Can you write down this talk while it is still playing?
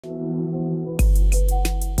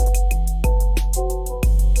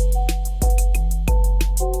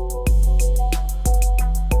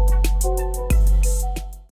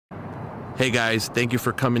Hey guys, thank you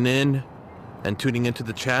for coming in and tuning into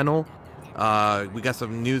the channel. We got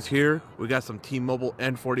some news here. We got some T-Mobile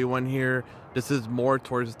N41 here. This is more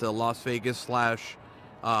towards the Las Vegas slash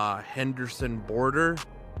Henderson border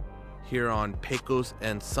here on Pecos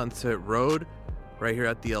and Sunset Road, right here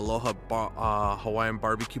at the Aloha Hawaiian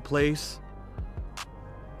barbecue place.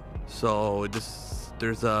 So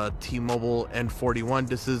there's a T-Mobile N41.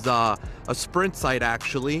 This is a Sprint site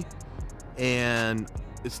actually, and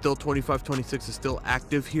it's still 2526 is still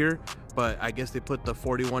active here, but I guess they put the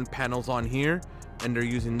 41 panels on here and they're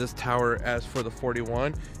using this tower as for the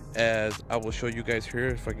 41, as I will show you guys here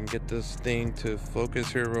if I can get this thing to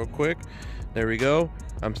focus here real quick. There we go.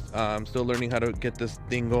 I'm still learning how to get this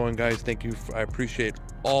thing going, guys. Thank you. I appreciate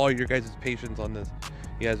all your guys' patience on this.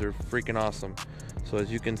 You guys are freaking awesome. So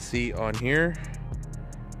as you can see on here,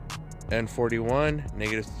 N41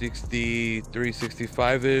 negative 63,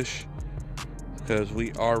 65 ish, because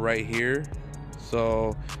we are right here.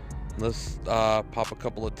 So let's pop a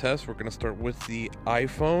couple of tests. We're gonna start with the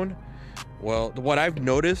iPhone. Well, what I've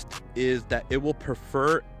noticed is that it will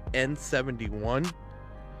prefer N71.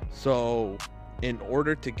 So in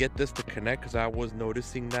order to get this to connect, because I was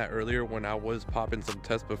noticing that earlier when I was popping some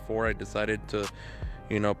tests before I decided to,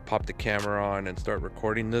 you know, pop the camera on and start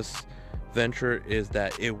recording this venture, is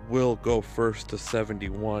that it will go first to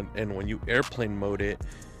 71, and when you airplane mode it,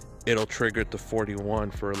 it'll trigger it to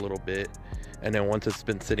 41 for a little bit, and then once it's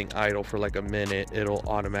been sitting idle for like a minute, it'll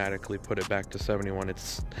automatically put it back to 71.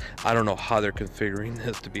 I don't know how they're configuring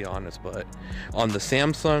this, to be honest, but on the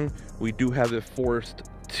Samsung we do have it forced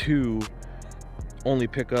to only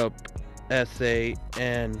pick up SA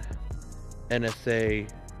and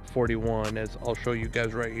NSA 41, as I'll show you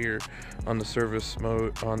guys right here on the service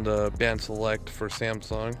mode on the band select for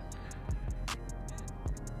Samsung.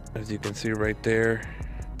 As you can see right there,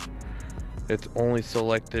 it's only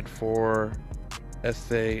selected for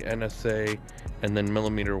SA, NSA, and then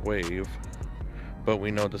millimeter wave, but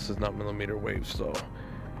we know this is not millimeter wave, so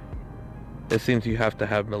it seems you have to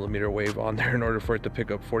have millimeter wave on there in order for it to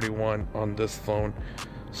pick up 41 on this phone.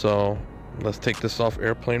 So let's take this off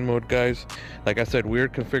airplane mode, guys. Like I said,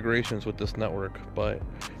 weird configurations with this network, but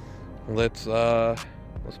let's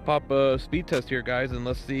pop a speed test here, guys, and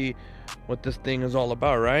let's see what this thing is all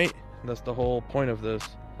about, right? That's the whole point of this.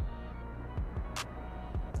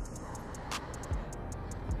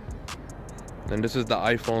 And this is the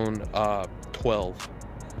iPhone 12.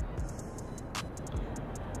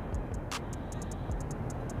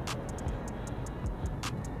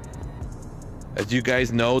 As you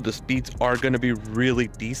guys know, the speeds are going to be really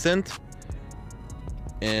decent,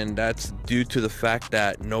 and that's due to the fact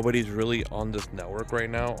that nobody's really on this network right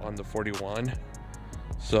now on the 41,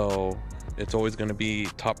 so it's always going to be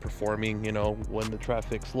top performing, you know, when the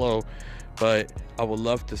traffic's low. But I would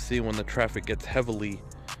love to see when the traffic gets heavily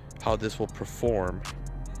how this will perform.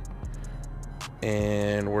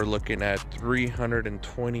 And we're looking at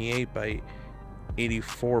 328 by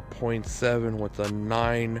 84.7 with a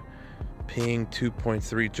 9 ping,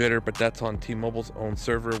 2.3 jitter, but that's on T-Mobile's own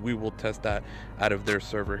server. We will test that out of their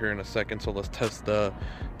server here in a second. So let's test the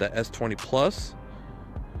S20 Plus.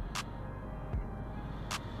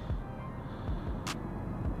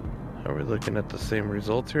 Are we looking at the same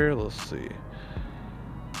results here? Let's see.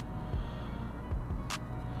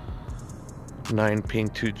 9 ping,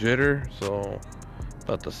 2 jitter, so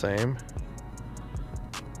about the same.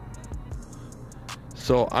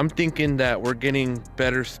 So I'm thinking that we're getting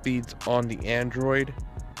better speeds on the Android,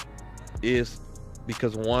 is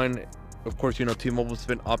because one, of course, you know, T-Mobile's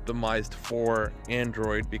been optimized for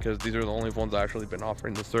Android because these are the only phones that actually been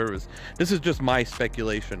offering the service. This is just my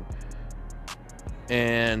speculation.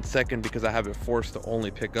 And second, because I have it forced to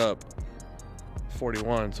only pick up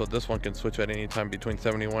 41, so this one can switch at any time between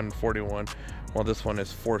 71 and 41, while this one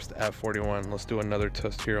is forced at 41. Let's do another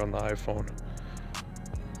test here on the iPhone.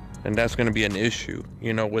 And that's going to be an issue,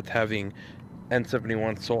 you know, with having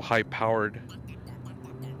N71 so high powered.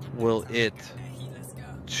 Will it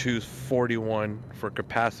choose 41 for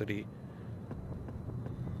capacity?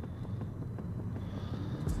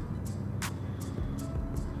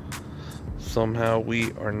 Somehow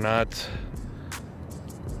we are not.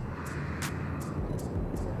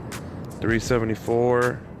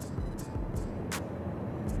 374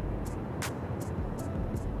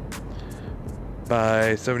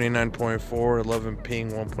 by 79.4, 11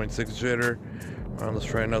 ping, 1.6 jitter. Let's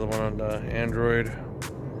try another one on the Android.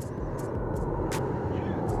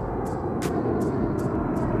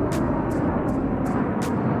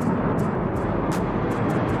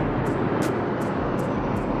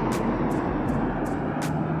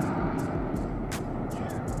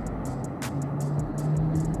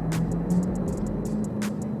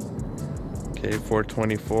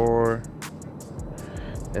 424.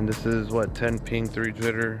 And this is what, 10 ping, 3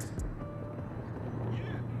 jitter.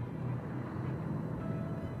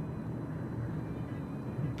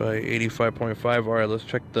 By 85.5. All right, let's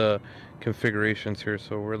check the configurations here.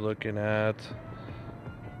 So we're looking at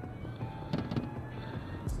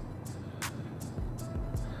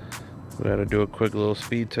we got to do a quick little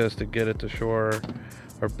speed test to get it to show our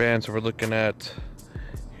band. So we're looking at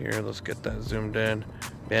here, let's get that zoomed in.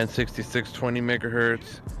 Band 66, 20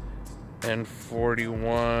 megahertz, and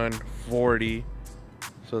 41, 40.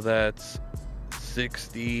 So that's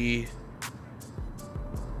 60.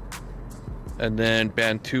 And then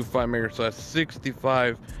band 25 megahertz, so that's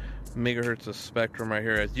 65 megahertz of spectrum right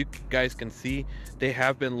here. As you guys can see, they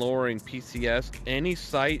have been lowering PCS. Any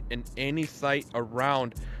site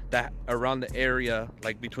around the area,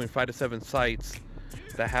 like between 5 to 7 sites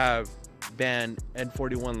that have band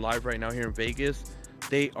n41 live right now here in Vegas,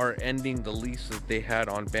 they are ending the leases they had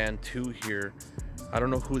on band 2 here. I don't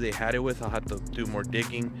know who they had it with. I'll have to do more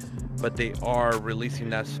digging, but they are releasing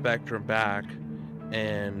that spectrum back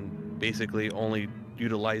and basically only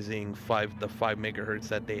utilizing the 5 megahertz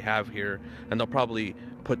that they have here, and they'll probably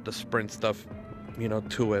put the Sprint stuff, you know,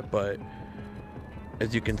 to it. But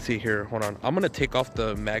as you can see here, hold on, I'm gonna take off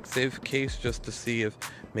the MagSafe case just to see if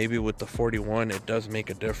maybe with the 41 it does make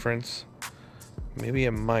a difference. Maybe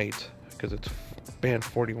it might, because it's band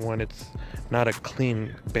 41, it's not a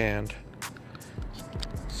clean band.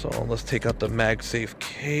 So let's take out the MagSafe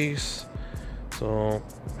case. So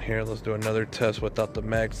here, let's do another test without the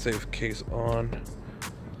MagSafe case on.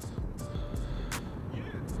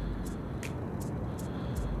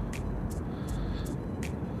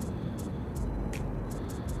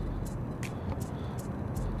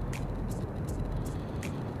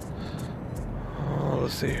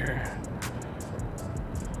 Let's see here.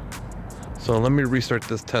 So let me restart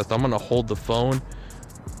this test. I'm gonna hold the phone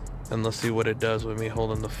and let's see what it does with me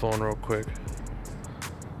holding the phone real quick.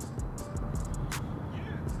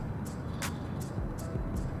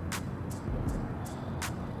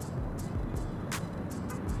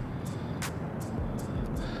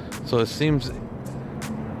 So it seems,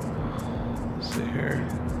 let's see here.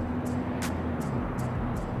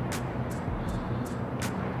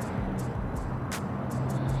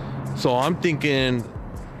 So I'm thinking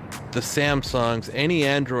the Samsungs, any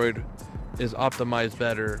Android is optimized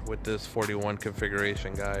better with this 41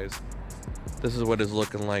 configuration, guys. This is what it's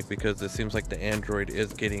looking like, because it seems like the Android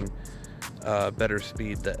is getting better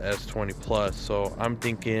speed, the S20 Plus. So I'm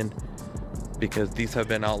thinking, because these have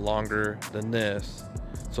been out longer than this,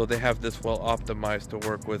 so they have this well optimized to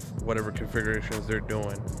work with whatever configurations they're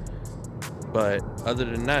doing. But other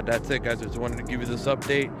than that, that's it, guys. I just wanted to give you this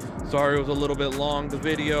update. Sorry it was a little bit long, the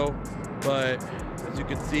video, but as you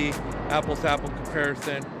can see, apples to apple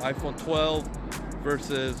comparison, iPhone 12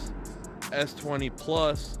 versus S20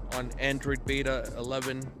 Plus on Android Beta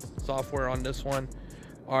 11 software on this one.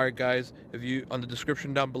 All right, guys, if you, on the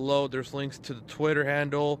description down below, there's links to the Twitter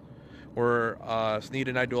handle where Sneed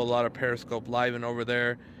and I do a lot of Periscope live and over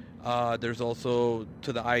there. There's also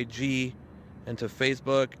to the IG and to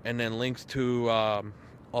Facebook, and then links to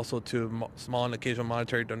also to small and occasional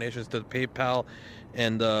monetary donations to the PayPal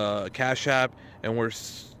and the Cash App. And we're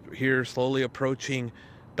here slowly approaching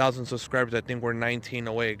 1,000 subscribers. I think we're 19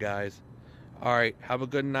 away, guys. All right, have a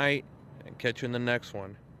good night and catch you in the next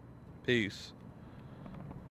one. Peace.